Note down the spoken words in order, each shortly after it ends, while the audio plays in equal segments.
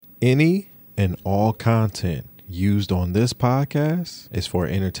Any and all content used on this podcast is for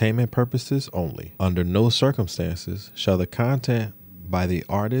entertainment purposes only. Under no circumstances shall the content by the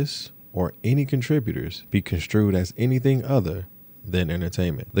artists or any contributors be construed as anything other than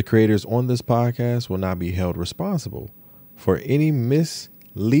entertainment. The creators on this podcast will not be held responsible for any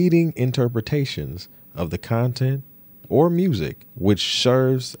misleading interpretations of the content or music, which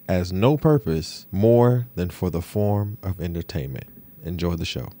serves as no purpose more than for the form of entertainment. Enjoy the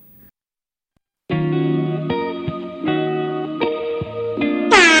show.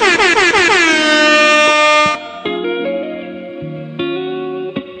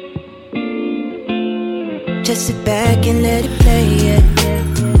 Just sit back and let it play, yeah.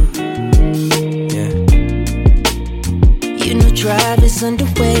 You know drive is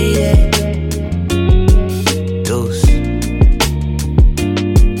underway, yeah. Dose.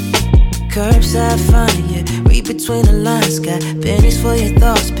 Curbside fun, yeah. Read between the lines, got pennies for your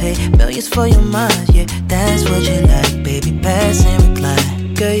thoughts, pay millions for your mind, yeah. That's what you like, baby, pass and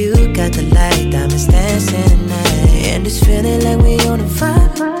recline. Girl, you got the light, diamonds dancing tonight, and it's feeling like we on a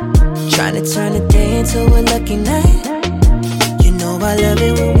vibe. Trying to turn the day into a lucky night. You know I love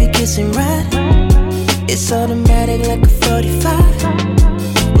it when we kiss and ride. It's automatic like a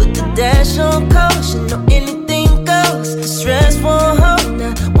 45. With the dash on coast, you know anything goes. The stress won't hold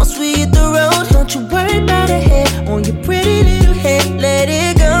now. Once we hit the road, don't you worry about a head on your pretty little head. Let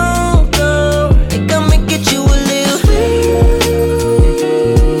it go, go. Think I'ma get you a little sweet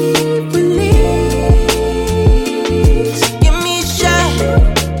release. Give me a shot.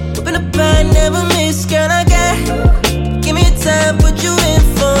 I never miss, girl, I got. Give me a time, put you in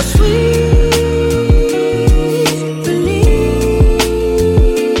for sweet release.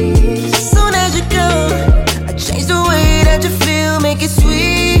 As soon as you come, I change the way that you feel, make it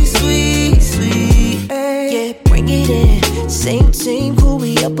sweet, sweet, sweet. Yeah, bring it in. Same team, who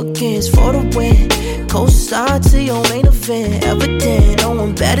we up against for the win. Co-star to your main event, evident. No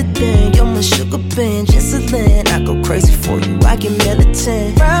one better than you're my sugar bin, Jessalyn. I go crazy for you, I get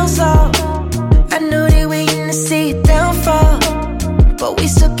militant. Rounds off. I know they waiting to see it downfall, but we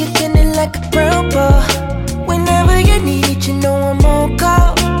still kicking it like a brown ball. Whenever you need it, you know I'm on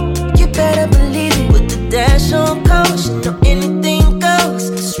call. You better believe it. With the dash on coast, you know anything goes.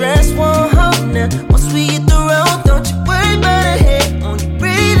 Stress won't hold now. Once we hit the road, don't you worry about a head on your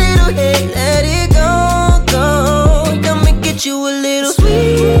pretty little head. Let it go, go. Think I'ma get you a little sweet.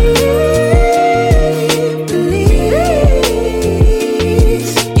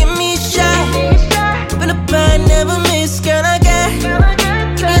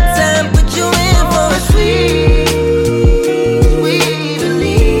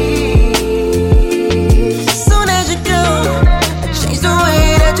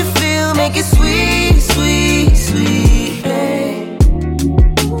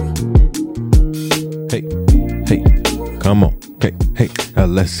 Come on, hey,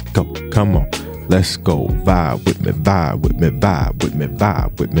 let's go, come on, let's go, vibe with me, vibe with me, vibe with me,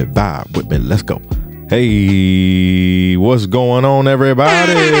 vibe with me, vibe with me, let's go. Hey, what's going on,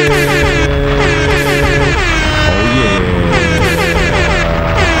 everybody? Oh yeah,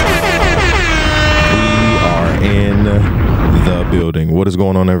 we are in the building. What is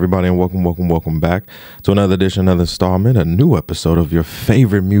going on, everybody, and welcome back to another edition, another installment, a new episode of your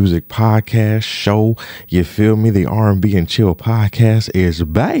favorite music podcast show. You feel me? The R&B and Chill podcast is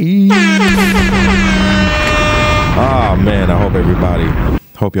back. Ah, man, I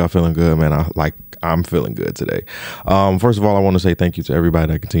hope y'all feeling good, man. I'm feeling good today. First of all, I want to say thank you to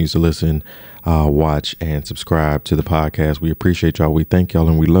everybody that continues to listen, watch, and subscribe to the podcast. We appreciate y'all. We thank y'all,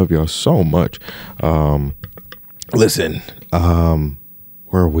 and we love y'all so much. Listen,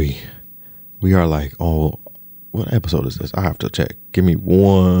 where are we? We are like, oh, what episode is this? I have to check. Give me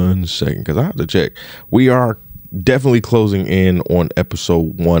 1 second because I have to check. We are definitely closing in on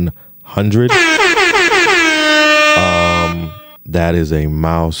episode 100. That is a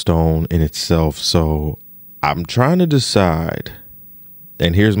milestone in itself. So I'm trying to decide,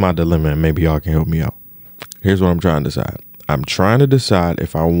 and here's my dilemma, and maybe y'all can help me out. Here's what I'm trying to decide. I'm trying to decide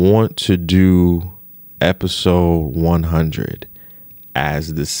if I want to do episode 100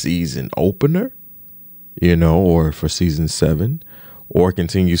 as the season opener, or for season 7, or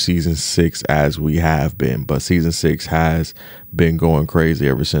continue season 6 as we have been. But season 6 has been going crazy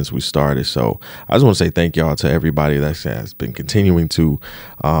ever since we started. So I just want to say thank y'all to everybody that has been continuing to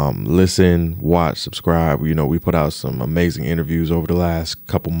listen, watch, subscribe. We put out some amazing interviews over the last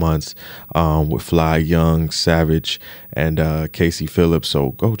couple months with Fly Young, Savage, and Casey Phillips.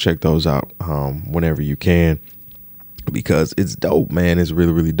 So go check those out whenever you can, because it's dope, man. It's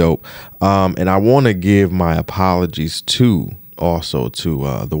really, really dope. And I want to give my apologies to also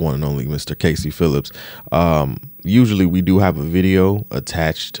to the one and only Mr. Casey Phillips. Usually we do have a video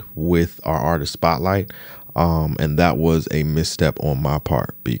attached with our artist spotlight. And that was a misstep on my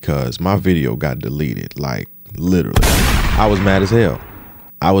part because my video got deleted. Like literally, I was mad as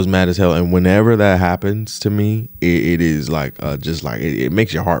hell. And whenever that happens to me, it is like, just like it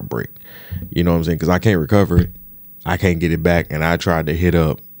makes your heart break. You know what I'm saying? Cause I can't recover it. I can't get it back. And I tried to hit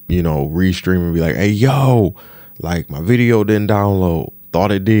up, Restream and be like, hey, yo, like my video didn't download.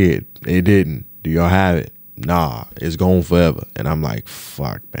 Thought it did. It didn't. Do y'all have it? Nah, it's gone forever. And I'm like,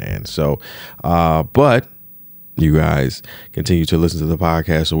 fuck, man. So, but you guys continue to listen to the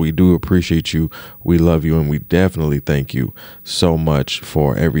podcast. So we do appreciate you. We love you. And we definitely thank you so much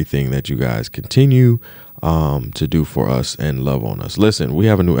for everything that you guys continue to do for us and love on us. Listen, we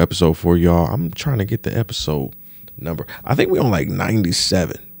have a new episode for y'all. I'm trying to get the episode number. I think we're on like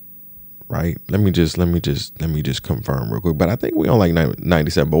 97. Right. Let me just confirm real quick. But I think we on like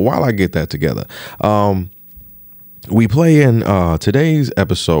 97. But while I get that together, we play in today's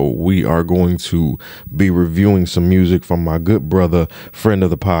episode. We are going to be reviewing some music from my good brother, friend of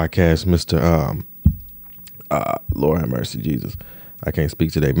the podcast, Mr. Lord have mercy, Jesus. I can't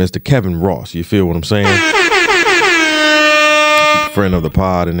speak today. Mr. Kevin Ross. You feel what I'm saying? Friend of the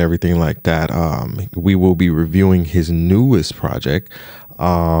pod and everything like that. We will be reviewing his newest project,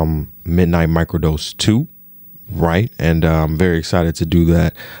 Midnight Microdose 2, right? And I'm very excited to do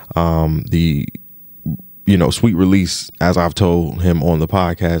that. The sweet release, as I've told him on the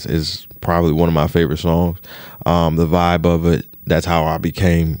podcast, is probably one of my favorite songs. The vibe of it, that's how I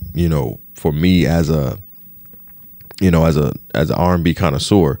became, for me as a R&B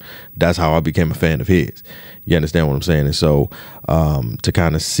connoisseur, that's how I became a fan of his. You understand what I'm saying? And so to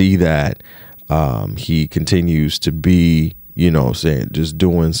kind of see that he continues to be, just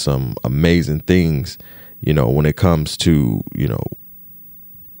doing some amazing things, when it comes to,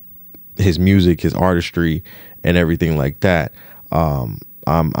 his music, his artistry and everything like that.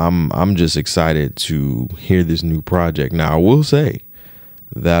 I'm just excited to hear this new project. Now I will say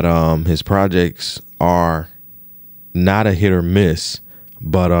that his projects are not a hit or miss,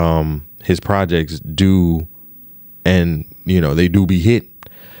 but his projects do, and they do be hit.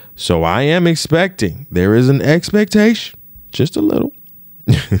 So I am expecting, there is an expectation, just a little.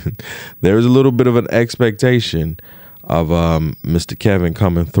 There is a little bit of an expectation of Mr. Kevin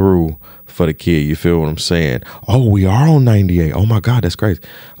coming through for the kid. You feel what I'm saying? Oh, we are on 98. Oh my God, that's crazy.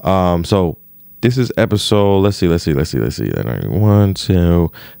 So this is episode, let's see. 1,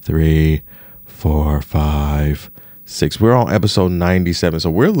 2, 3, 4, 5, 6. We're on episode 97. So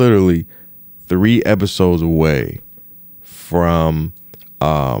we're literally 3 episodes away from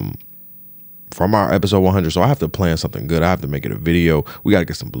our episode 100. So I have to plan something good. I have to make it a video. We got to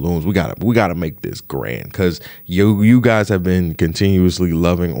get some balloons. We got to make this grand, because you guys have been continuously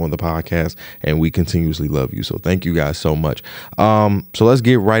loving on the podcast, and we continuously love you. So thank you guys so much. So let's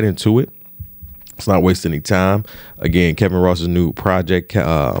get right into it. Let's not waste any time. Again, Kevin Ross's new project,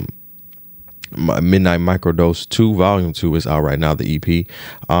 Midnight Microdose 2, Volume 2 is out right now, the EP.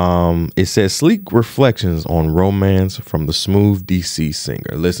 It says sleek reflections on romance from the smooth DC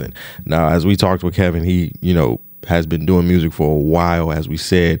singer. Listen, now as we talked with Kevin, he, has been doing music for a while. As we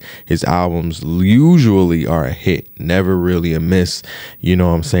said, his albums usually are a hit, never really a miss. You know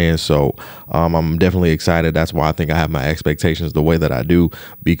what I'm saying? So I'm definitely excited. That's why I think I have my expectations the way that I do,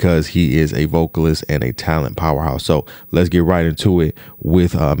 because he is a vocalist and a talent powerhouse. So let's get right into it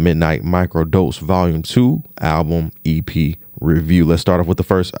with Midnight Microdose Volume 2 album EP review. Let's start off with the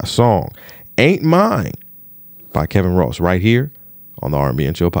first song, Ain't Mine by Kevin Ross, right here on the R&B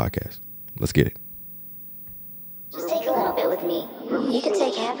and Chill podcast. Let's get it. Just take a little bit with me. You can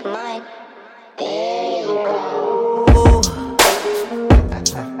take half of mine. There you go.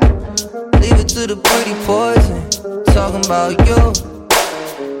 Leave it to the pretty poison. Talking about you.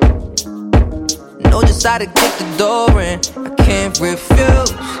 No, just how to kick the door in. I can't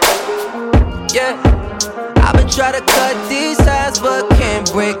refuse. Yeah, I've been trying to cut these ties, but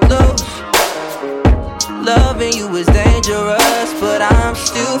can't break loose. Loving you is dangerous, but I'm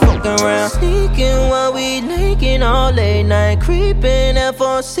still fucking around. Sneaking while we linking all late night. Creeping at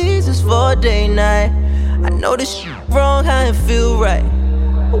 4 seasons for day night. I know this shit wrong, how it feel right,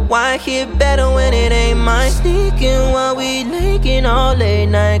 but why hit better when it ain't mine? Sneaking while we linking all late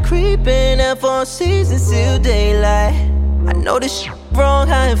night. Creeping at 4 seasons till daylight. I know this shit wrong,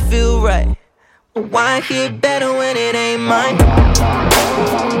 how it feel right, but why hit better when it ain't mine?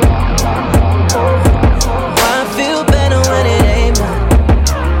 Feel better when it ain't mine.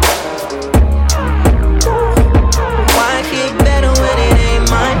 Why get better when it ain't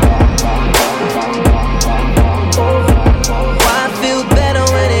mine? Why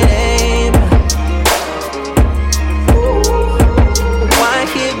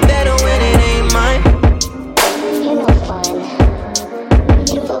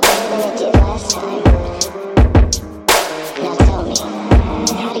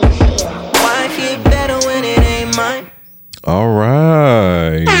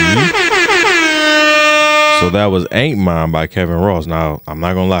that was Ain't Mine by Kevin Ross. Now, I'm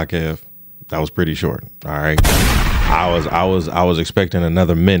not gonna lie, Kev. That was pretty short. All right. I was expecting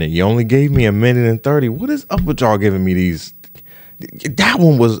another minute. You only gave me a minute and 30. What is up with y'all giving me these? That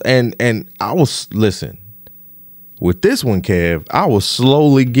one was and I was listen. With this one, Kev, I was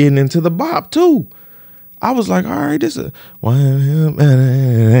slowly getting into the bop too. I was like, all right, this is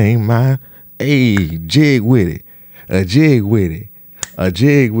ain't mine. Hey, jig with it. A jig with it. A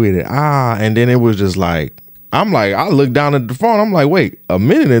jig with it. And then it was just like, I'm like, I looked down at the phone. I'm like, wait, a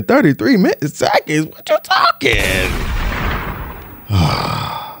minute and 33 minutes, seconds? What you talking?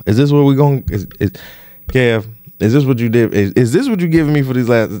 Is this what we're going to, Kev, is this what you did? Is this what you giving me for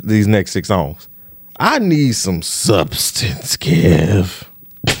these next 6 songs? I need some substance, Kev.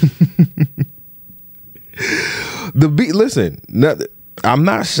 The beat, listen, I'm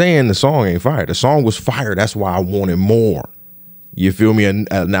not saying the song ain't fire. The song was fire. That's why I wanted more. You feel me? An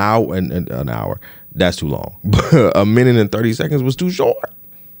hour. That's too long. A minute and 30 seconds was too short.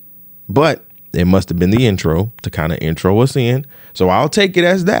 But it must have been the intro to kind of intro us in. So I'll take it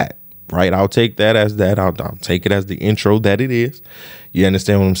as that, right? I'll take that as that. I'll take it as the intro that it is. You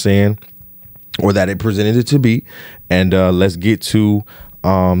understand what I'm saying? Or that it presented it to be. And let's get to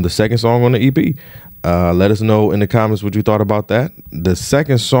the second song on the EP. Let us know in the comments what you thought about that. The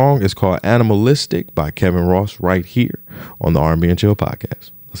second song is called Animalistic by Kevin Ross right here on the R&B and Chill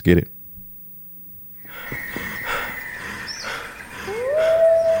podcast. Let's get it.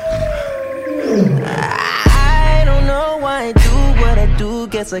 I don't know why I do what I do,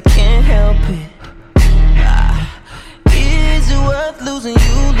 guess I can't help it. Is it worth losing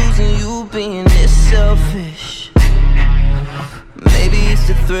you being this selfish? Maybe it's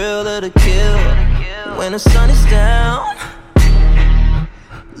the thrill of the kill when the sun is down.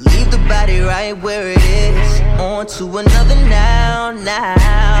 Leave the body right where it is, on to another now.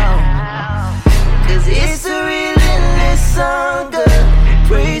 Cause it's a relentless hunger,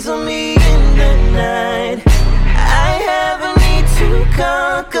 praise on me in the night. I have a need to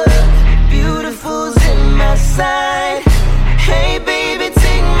conquer, beautiful's in my sight. Hey baby,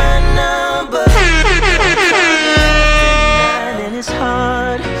 take my number. And it's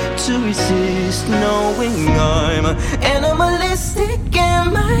hard to resist knowing I'm animalistic,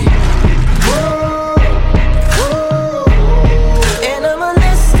 am I?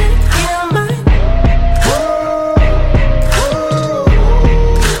 Animalistic, am I?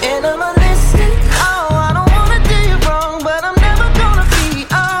 Animalistic, oh, I don't wanna do you wrong, but I'm never gonna be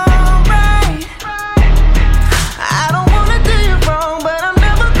alright. I don't wanna do you wrong, but I'm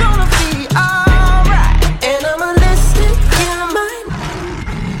never gonna be alright. Animalistic, am I?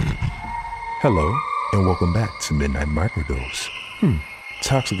 Hello, and welcome back to Midnight Microdose.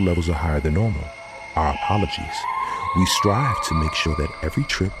 Toxic levels are higher than normal. Our apologies. We strive to make sure that every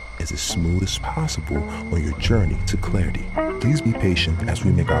trip is as smooth as possible on your journey to clarity. Please be patient as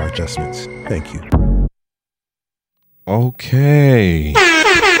we make our adjustments. Thank you. Okay.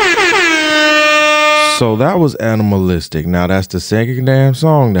 So that was Animalistic. Now that's the second damn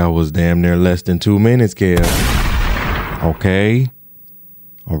song that was damn near less than 2 minutes, Kev. Okay.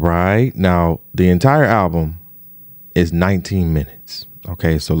 All right. Now the entire album is 19 minutes.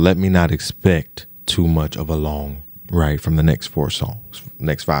 Okay. So let me not expect too much of a long ride from the next 5 songs,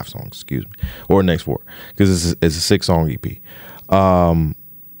 excuse me, or next 4, because it's a 6-song EP.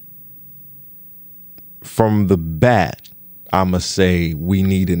 From the bat, I must say we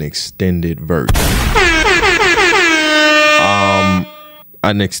need an extended version.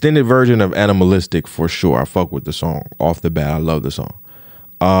 An extended version of Animalistic for sure. I fuck with the song off the bat. I love the song.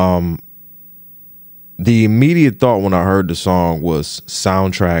 The immediate thought when I heard the song was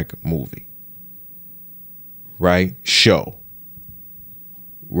soundtrack movie, right? Show,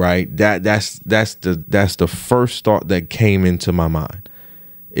 right? That's the first thought that came into my mind,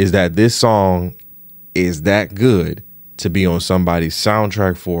 is that this song is that good to be on somebody's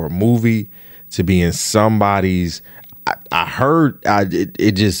soundtrack for a movie, to be in somebody's. I heard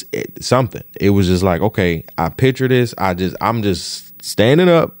something. It was just like, okay, I picture this. I'm just standing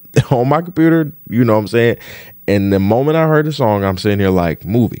up on my computer, you know what I'm saying? And the moment I heard the song, I'm sitting here like,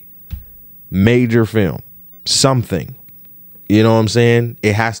 movie, major film, something. You know what I'm saying?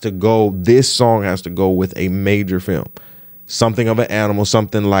 It has to go, this song has to go with a major film. Something of an animal,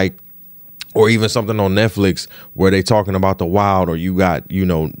 something like, or even something on Netflix where they talking about the wild, or you got,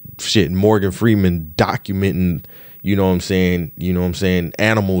 Morgan Freeman documenting, you know what I'm saying,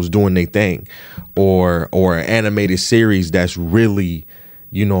 animals doing their thing, or an animated series that's really,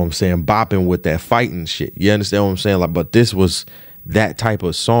 you know what I'm saying, bopping with that fighting shit. You understand what I'm saying? Like, but this was that type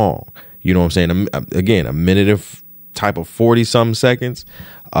of song. You know what I'm saying? Again, a minute of type of 40 something seconds.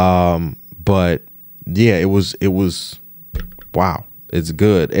 But yeah, it was wow, it's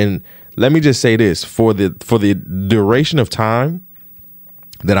good. And let me just say this, for the duration of time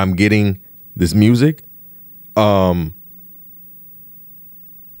that I'm getting this music,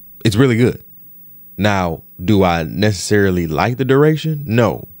 it's really good. Now, do I necessarily like the duration?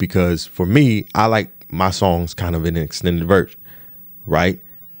 No, because for me, I like my songs kind of in an extended version, right?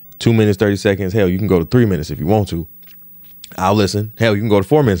 2 minutes, 30 seconds. Hell, you can go to 3 minutes if you want to. I'll listen. Hell, you can go to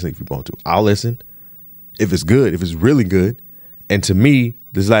 4 minutes if you want to. I'll listen. If it's good, if it's really good. And to me,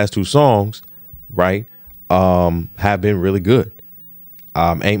 these last two songs, right, have been really good.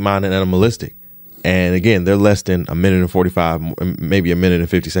 Ain't Mine and Animalistic. And again, they're less than a minute and 45, maybe a minute and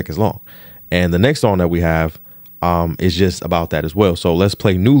 50 seconds long. And the next song that we have is just about that as well. So let's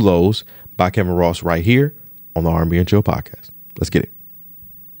play New Lows by Kevin Ross right here on the R&B and Chill podcast. Let's get it.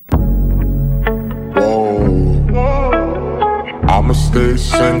 Whoa. I'ma stay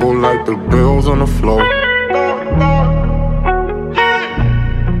single like the bills on the floor.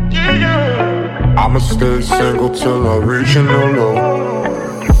 I'ma stay single till I reach a new low.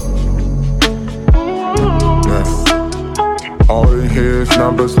 Yeah. All you hear is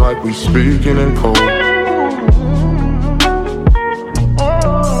numbers like we speaking in code.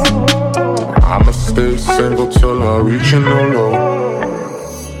 I'ma stay single till I reach a new low.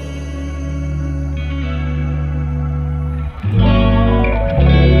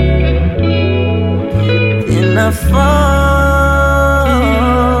 And I fall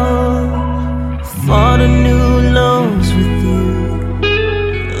for the new lows with you.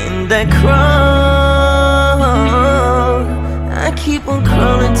 And I crawl, I keep on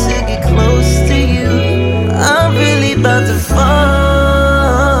crawling to get close to you. I'm really about to fall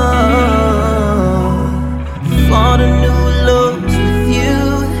for the new lows with you.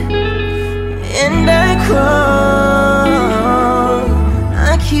 And I crawl,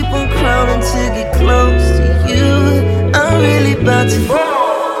 I keep on crawling to get close to you. I'm really about to fall.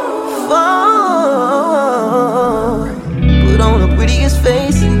 Put on the prettiest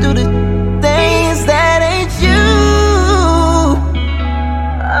face and do the things that ain't you.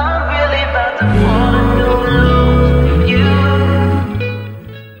 I'm really about to fall in love with you.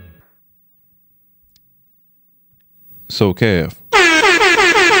 So, Kev,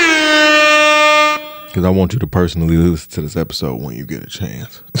 because I want you to personally listen to this episode when you get a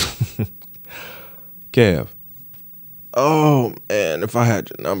chance. Kev, oh man, if I had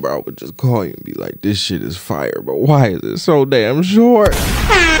your number, I would just call you and be like, this shit is fire, but why is it so damn short?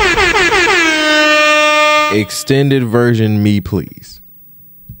 Extended version me, please.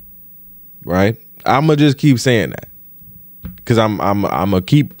 Right? I'ma just keep saying that, because I'ma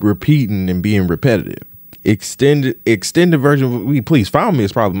keep repeating and being repetitive. Extended version me, please. Found Me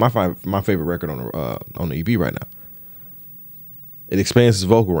is probably my favorite record on the EP right now. It expands his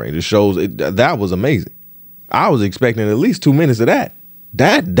vocal range. It shows that was amazing. I was expecting at least 2 minutes of that.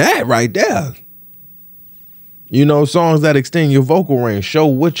 That right there. You know, songs that extend your vocal range, show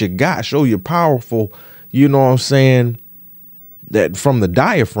what you got, show you're powerful. You know what I'm saying? That from the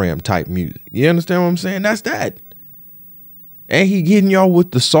diaphragm type music. You understand what I'm saying? That's that. And he getting y'all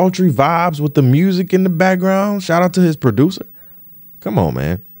with the sultry vibes with the music in the background. Shout out to his producer. Come on,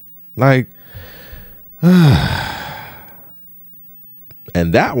 man. Like,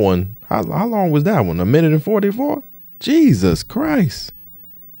 and that one, how long was that one? A minute and 44? Jesus Christ.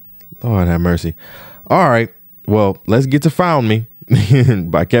 Lord have mercy. All right. Well, let's get to Found Me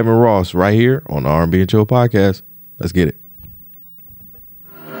by Kevin Ross right here on the R&B and Chill podcast. Let's get it.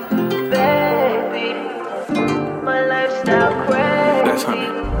 Baby, my lifestyle crazy.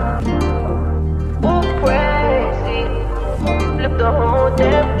 Oh, crazy. Flip the whole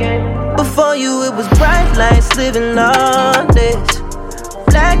damn game. Before you, it was bright lights, living lawless.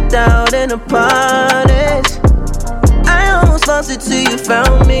 Blacked out in the parties. I almost lost it till you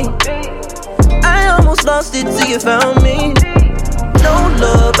found me. I almost lost it till you found me. No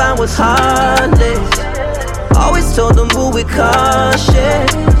love, I was heartless. Always told them move with caution.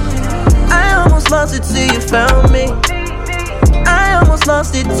 I almost lost it till you found me. I almost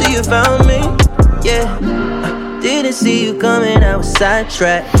lost it till you found me. Yeah, didn't see you coming, I was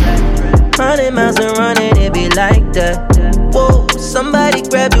sidetracked. 100 miles and running, it be like that. Whoa, somebody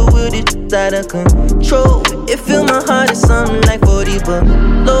grab you with it out of control. It fill my heart, it's something like 40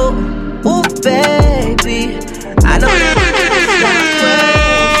 below. Ooh, baby, I know that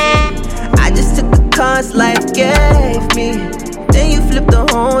crazy. I just took the cards life gave me. Then you flipped the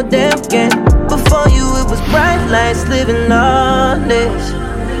whole damn game. Before you, it was bright lights, living lawless.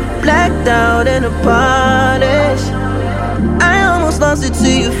 Blacked out in the parties. I almost lost it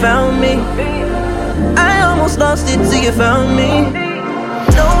till you found me. I almost lost it till you found me.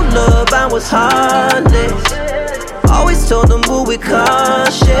 No love, I was heartless. Always told them move with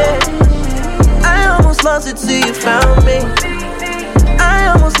caution. I almost lost it till you found me. I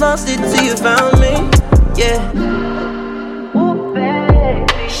almost lost it till you found me. Yeah. Ooh, baby.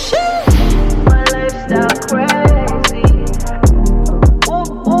 Shit. My lifestyle crazy. Ooh,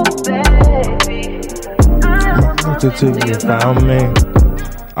 baby. I almost lost it till you found me.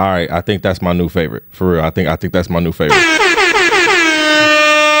 All right, I think that's my new favorite. For real, I think that's my new favorite.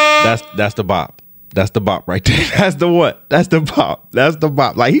 That's the bop. That's the bop right there. That's the what? That's the bop. That's the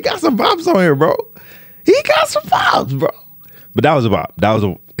bop. Like, he got some bops on here, bro. He got some bops, bro. But that was a bop. That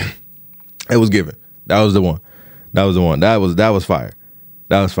was it was given. That was the one. That was the one. That was fire.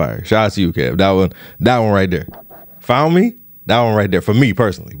 That was fire. Shout out to you, Kev. That one right there. Found me? That one right there for me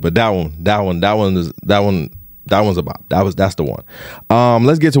personally. But that one's a bop. That's the one.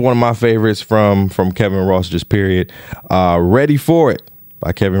 Let's get to one of my favorites from Kevin Ross, just period. Ready For It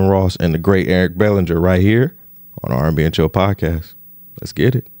by Kevin Ross and the great Eric Bellinger right here on R&B and Chill Podcast. Let's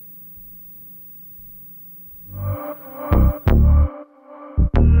get it.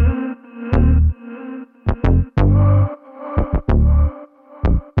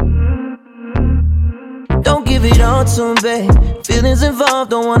 Don't give it all to him, babe. Feelings involved,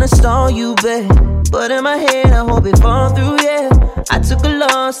 don't wanna stall you, babe. But in my head, I hope it fall through, yeah. I took a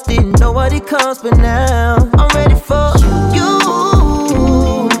loss, didn't know what it cost, but now I'm ready for you.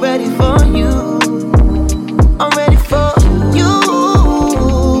 Ready for you. I'm ready for you.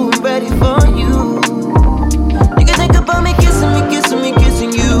 Ready for you. You can think about me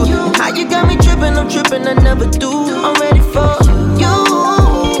kissing you. How you got me tripping, I'm tripping, I never do. I'm ready for you.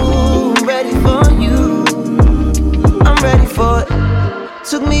 Ready for you. I'm ready for it.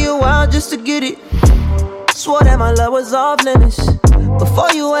 Took me a while just to get it. Swore that my love was off limits.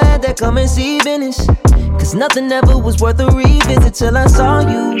 Before you had that come and see business. Cause nothing ever was worth a revisit till I saw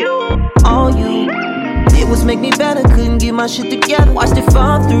you. All you did was make me better. Couldn't get my shit together. Watched it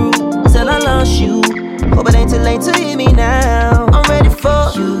fall through till I lost you. Hope it ain't too late to hear me now. I'm ready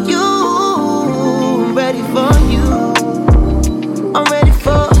for you. I'm ready for you. I'm ready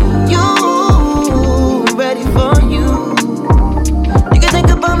for you. I'm ready for you. You can think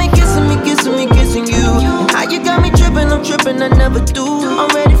about me kissing you. How you got me tripping, I'm tripping, I never do. I'm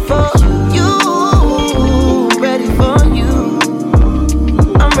ready for you. Ready for you.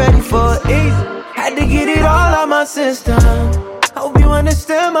 I'm ready for it. Had to get it all out my system. Hope you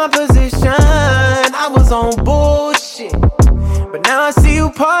understand my position. I was on bullshit, but now I see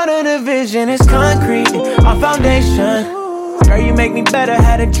you part of the vision. It's concrete, our foundation. Girl, you make me better.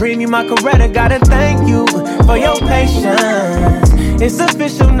 Had a dream, you my Coretta. Gotta thank you for your patience. It's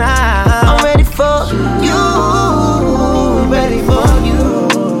official now. I'm ready for you. Ready for you.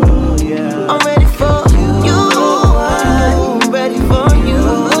 I'm ready for you. Ready for you.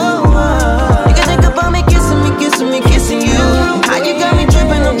 You can think about me kissing you. How you got me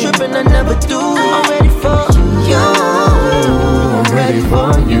tripping, I'm tripping, I never do. I'm ready for you. Ready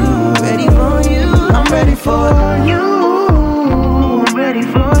for you. Ready for you. I'm ready for you. I'm ready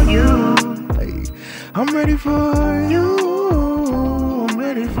for you. Hey, I'm ready for you. I'm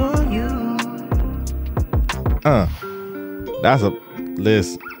ready for you. That's a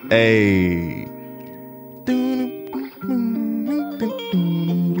list. Hey.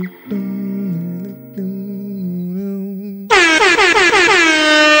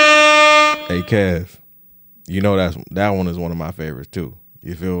 Hey, Kev, you know that one is one of my favorites too.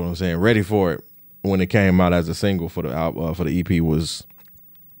 You feel what I'm saying? Ready For It, when it came out as a single for the EP, was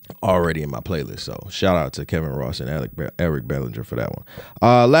already in my playlist. So shout out to Kevin Ross and Eric Bellinger for that one.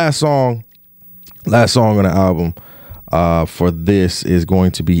 Last song on the album for this is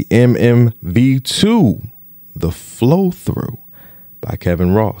going to be MMV2, The Flow Through by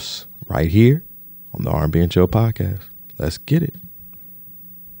Kevin Ross, right here on the R&B and Chill Podcast. Let's get it.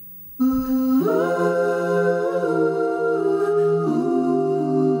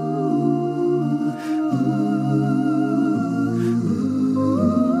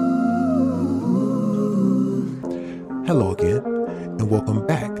 Hello again, and welcome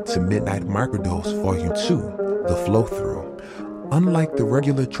back to Midnight Microdose Volume 2, The Flow Through. Unlike the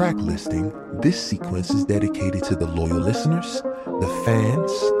regular track listing, this sequence is dedicated to the loyal listeners, the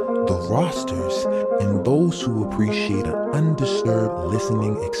fans, the rosters, and those who appreciate an undisturbed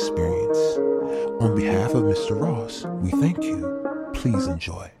listening experience. On behalf of Mr. Ross, we thank you. Please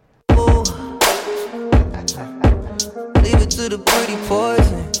enjoy. Leave it to the pretty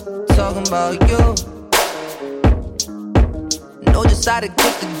poison, talking about you. No, just how to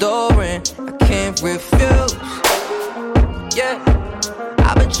kick the door in, I can't refuse. Yeah,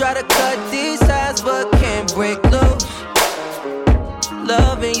 I've been trying to cut these ties, but can't break loose.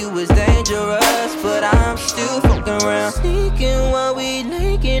 loving you is dangerous, but I'm still fucking around. Sneaking while we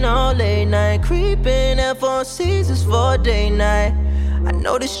linking all late night, creeping at 4 seasons for day night. I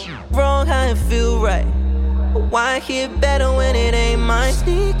know this shit wrong, how it feel right, but why hit better when it ain't mine?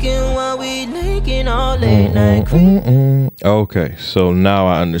 Sneaking while we linking all late night. Okay, so now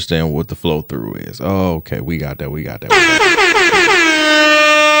I understand what the flow through is. Okay, we got that.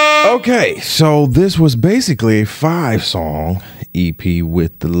 Okay, so this was basically a 5-song EP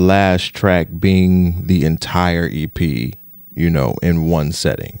with the last track being the entire EP, you know, in one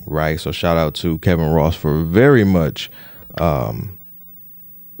setting, right? So shout out to Kevin Ross for very much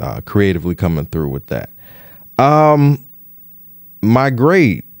creatively coming through with that. My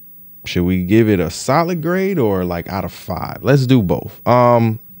grade, should we give it a solid grade or like out of 5? Let's do both.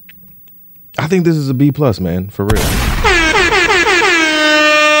 I think this is a B+, man, for real.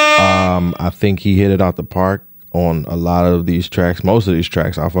 I think he hit it out the park on a lot of these tracks. Most of these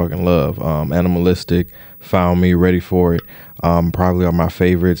tracks I fucking love. Animalistic, Found Me, Ready For It, probably are my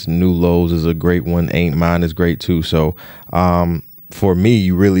favorites. New Lows is a great one. Ain't Mine is great too. So for me,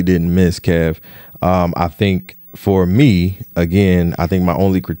 you really didn't miss, Kev. I think for me, again, I think my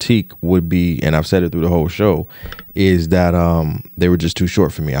only critique would be, and I've said it through the whole show, is that they were just too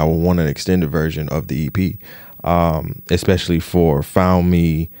short for me. I would want an extended version of the EP, especially for Found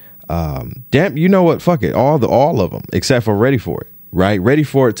Me. Damn, you know what? Fuck it. All of them except for Ready For It, right? Ready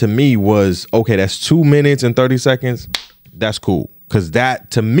For It to me was, okay, that's 2 minutes and 30 seconds. That's cool. Cause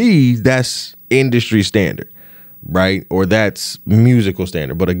that, to me, that's industry standard, right? Or that's musical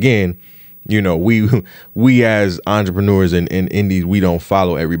standard. But again, you know, we as entrepreneurs and indies, we don't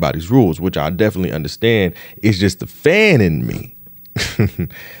follow everybody's rules, which I definitely understand. It's just the fan in me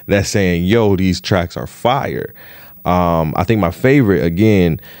that's saying, yo, these tracks are fire. I think my favorite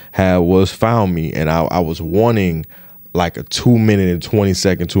again was Found Me, and I was wanting like a 2 minute and 20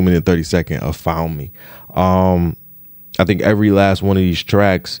 second, 2 minute 30 second of Found Me. I think every last one of these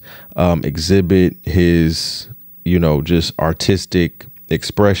tracks exhibit his, you know, just artistic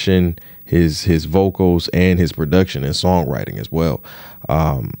expression, his vocals, and his production and songwriting as well.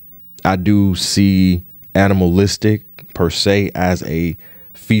 I do see Animalistic per se as a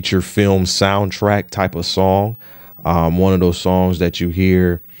feature film soundtrack type of song. One of those songs that you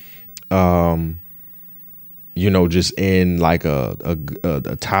hear, you know, just in like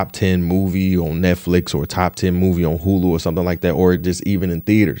a top 10 movie on Netflix or a top 10 movie on Hulu or something like that, or just even in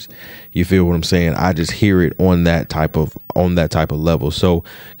theaters. You feel what I'm saying? I just hear it on that type of level. So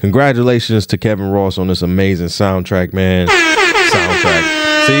congratulations to Kevin Ross on this amazing soundtrack, man.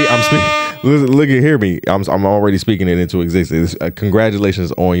 Soundtrack. See, I'm speaking. Look at, hear me. I'm already speaking it into existence.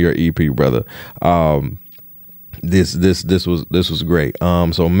 Congratulations on your EP, brother. This was great.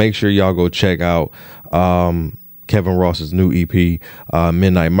 So make sure y'all go check out Kevin Ross's new EP,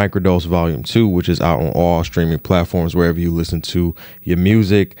 Midnight Microdose Volume 2, which is out on all streaming platforms wherever you listen to your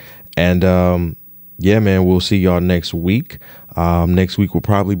music. And yeah, man, we'll see y'all next week. Next week will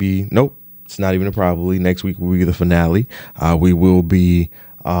probably be, nope, it's not even a probably. Next week will be the finale. We will be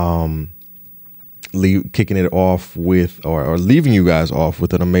kicking it off with, or leaving you guys off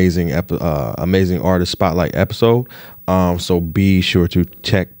with an amazing artist spotlight episode. So be sure to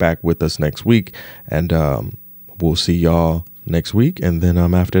check back with us next week, and we'll see y'all next week. And then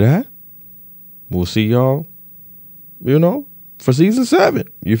after that, we'll see y'all, you know, for season 7.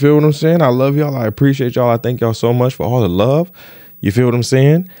 You feel what I'm saying? I love y'all. I appreciate y'all. I thank y'all so much for all the love. You feel what I'm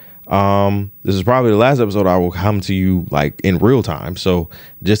saying? This is probably the last episode I will come to you like in real time. So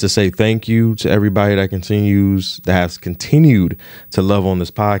just to say thank you to everybody that has continued to love on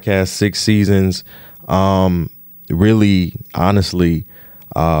this podcast, 6 seasons. Really, honestly,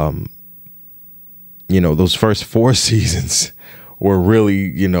 you know, those first 4 seasons were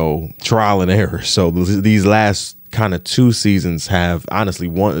really, you know, trial and error. So these last kind of 2 seasons have honestly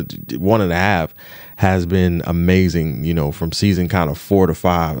one and a half has been amazing, you know, from season kind of 4 to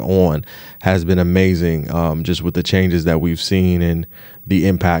 5 on has been amazing, just with the changes that we've seen and the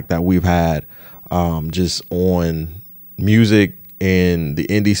impact that we've had just on music in the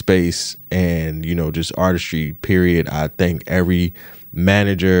indie space and, you know, just artistry, period. I thank every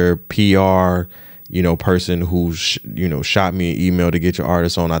manager, PR, you know, person who, shot me an email to get your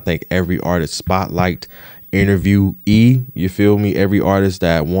artist on. I thank every artist spotlight, interviewee, you feel me? Every artist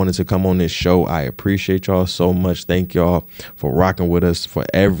that wanted to come on this show. I appreciate y'all so much. Thank y'all for rocking with us. For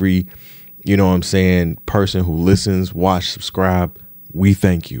every, you know what I'm saying, person who listens, watch, subscribe, we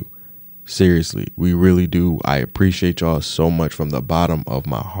thank you. Seriously, we really do. I appreciate y'all so much from the bottom of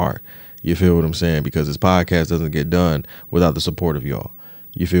my heart. You feel what I'm saying? Because this podcast doesn't get done without the support of y'all.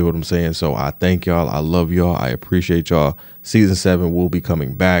 You feel what I'm saying? So I thank y'all. I love y'all. I appreciate y'all. Season 7 will be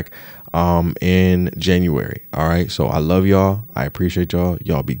coming back in January. All right. So I love y'all. I appreciate y'all.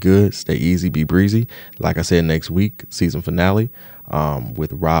 Y'all be good. Stay easy. Be breezy. Like I said, next week, season finale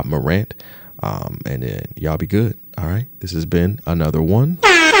with Rob Morant. And then y'all be good. All right. This has been another one.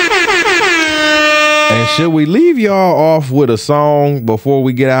 And should we leave y'all off with a song before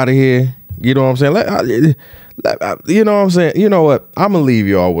we get out of here? You know what I'm saying? You know what I'm saying? You know what? I'm going to leave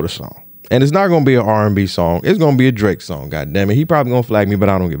y'all with a song. And it's not going to be an R&B song. It's going to be a Drake song. God damn it. He probably going to flag me, but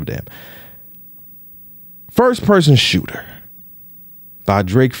I don't give a damn. First Person Shooter by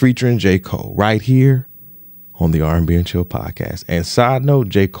Drake featuring J. Cole right here on the R&B and Chill podcast. And side note,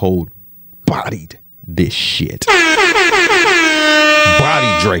 J. Cole bodied this shit.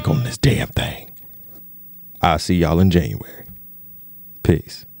 Body Drake on this damn thing. I'll see y'all in January.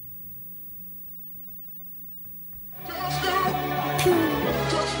 Peace.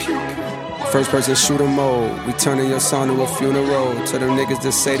 First person shooter mode. We turning your song to a funeral. To them niggas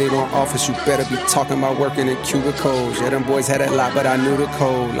that say they don't office, you better be talking about working in cubicles. Yeah, them boys had a lot, but I knew the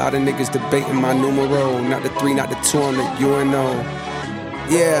code. Lot of niggas debating my numero. Not the 3, not the 2 on the UNO.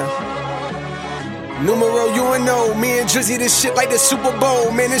 Yeah. Numero UNO. Me and Drizzy, this shit like the Super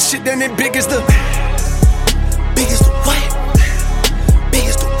Bowl. Man, this shit done it big as the... Big as the what? Big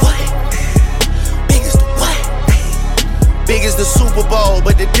as the what? Big as the what? Big as the Super Bowl,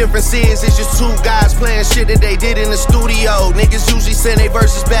 but the difference is it's just two guys playing shit that they did in the studio. Niggas usually send their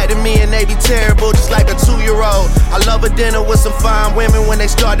verses back to me and they be terrible, just like a 2-year-old. I love a dinner with some fine women. When they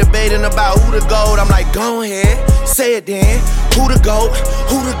start debating about who the GOAT, I'm like, go ahead, say it then. Who the GOAT?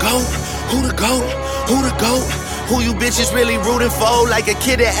 Who the GOAT? Who the GOAT? Who the GOAT? Who you bitches really rooting for? Like a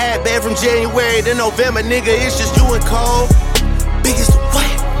kid that had bad from January to November, nigga, it's just you and Cole. Big as the what?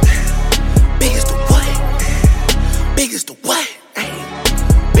 Big as the what? Big as the what?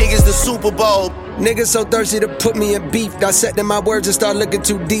 Big as the Super Bowl. Niggas so thirsty to put me in beef. Dissecting my words and start looking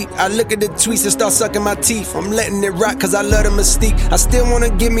too deep. I look at the tweets and start sucking my teeth. I'm letting it rock cause I love the mystique. I still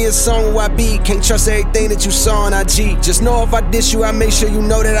wanna give me a song where I be. Can't trust everything that you saw on IG. Just know if I diss you, I make sure you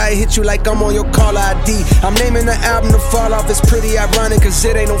know that I hit you like I'm on your caller ID. I'm naming the album to fall off. It's pretty ironic cause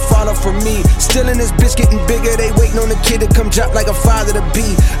it ain't no follow for me. Still in this bitch getting bigger. They waiting on the kid to come drop like a father to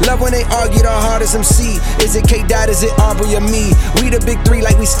be. Love when they argue the hardest MC. Is it K-Dot, is it Aubrey or me? We the big 3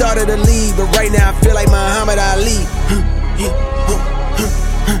 like we started a league. But right now I feel like Muhammad Ali.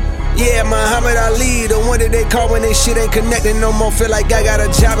 Yeah, Muhammad Ali, the one that they call when they shit ain't connecting no more. Feel like I got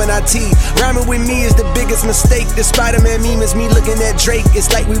a job in IT. Rhyming with me is the biggest mistake. The Spider-Man meme is me looking at Drake.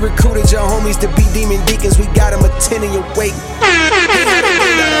 It's like we recruited your homies to be demon deacons. We got them attending your wake.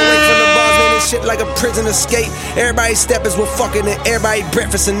 Shit like a prison escape. Everybody steppers with fucking and everybody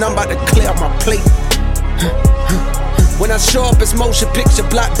breakfast, and I'm about to clear up my plate. When I show up, it's motion picture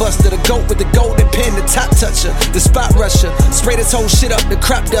blockbuster. The GOAT with the golden pen, the top toucher, the spot rusher. Spray this whole shit up, the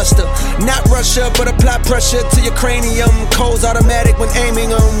crop duster. Not Russia, but apply pressure to your cranium. Cold's automatic when aiming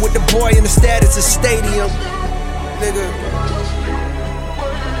them. With the boy in the status of stadium. Nigga.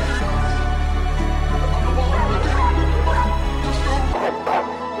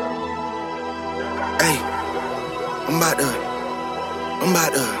 Hey, I'm about to.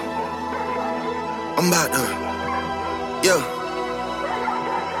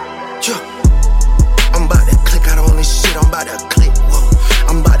 I'm about to click out on this shit, I'm about to click, whoa.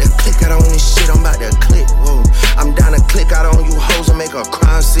 I'm about to click out on this shit, I'm about to click, whoa. I'm down to click out on you hoes and make a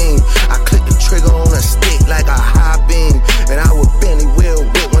crime scene. I click the trigger on a stick like a high beam. And I would Bentley wheel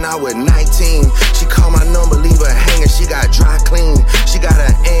whip when I was 19. She called my number, leave her hanging, she got dry clean. She got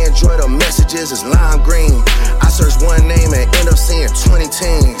an Android, her messages is lime green. I searched one name and end up seeing 20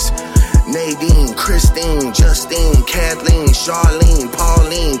 teens. Nadine, Christine, Justine, Kathleen, Charlene,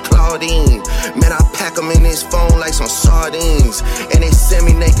 Pauline, Claudine. Man, I pack them in this phone like some sardines. And they send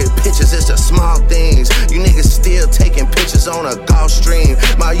me naked pictures, it's the small things. You niggas still taking pictures on a golf stream.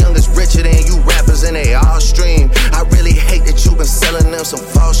 My youngest richer than you rappers and they all stream. I really hate that you been selling them some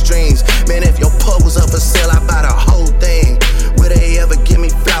false dreams. Man, if your pub was up for sale, I buy the whole thing. Will they ever give me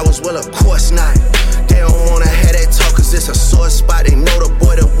flowers? Well, of course not. They don't wanna have that talk cause it's a sore spot. They know the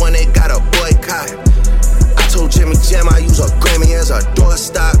boy the one they got a boycott. I told Jimmy Jam I use a Grammy as a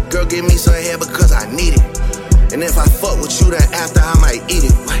doorstop. Girl, give me some hair because I need it. And if I fuck with you then after I might eat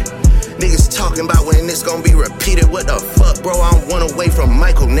it. What? Niggas talking about when this gon' be repeated. What the fuck, bro? I'm one away from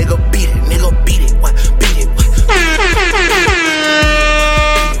Michael. Nigga, beat it. Nigga, beat it. What? Beat it. What?